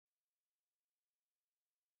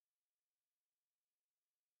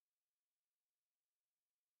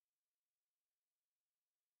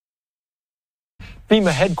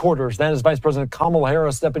FEMA headquarters. That is Vice President Kamala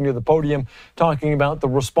Harris stepping to the podium, talking about the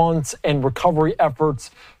response and recovery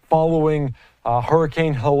efforts following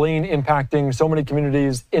Hurricane Helene impacting so many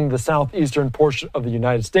communities in the southeastern portion of the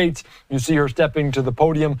United States. You see her stepping to the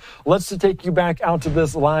podium. Let's take you back out to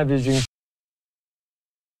this live vision.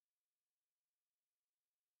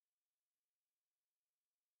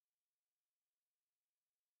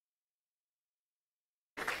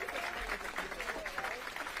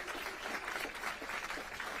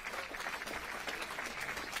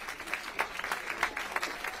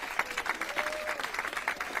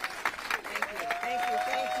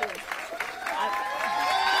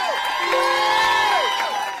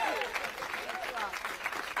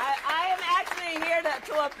 I am actually here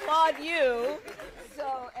to applaud you.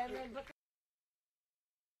 So, and then.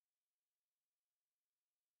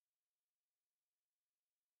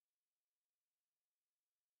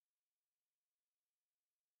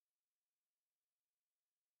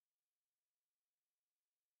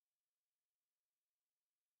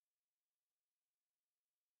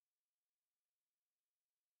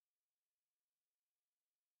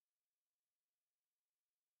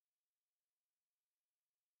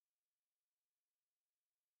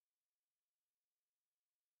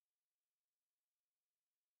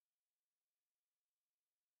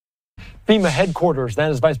 FEMA headquarters.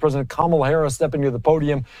 That is Vice President Kamala Harris stepping to the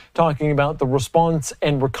podium, talking about the response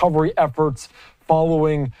and recovery efforts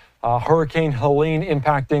following Hurricane Helene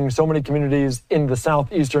impacting so many communities in the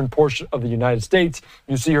southeastern portion of the United States.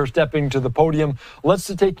 You see her stepping to the podium. Let's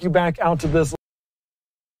take you back out to this.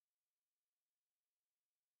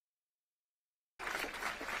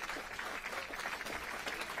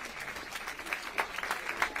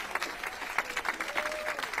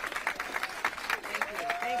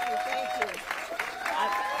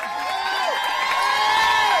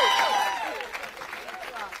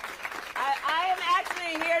 I am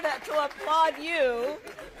actually here to applaud you.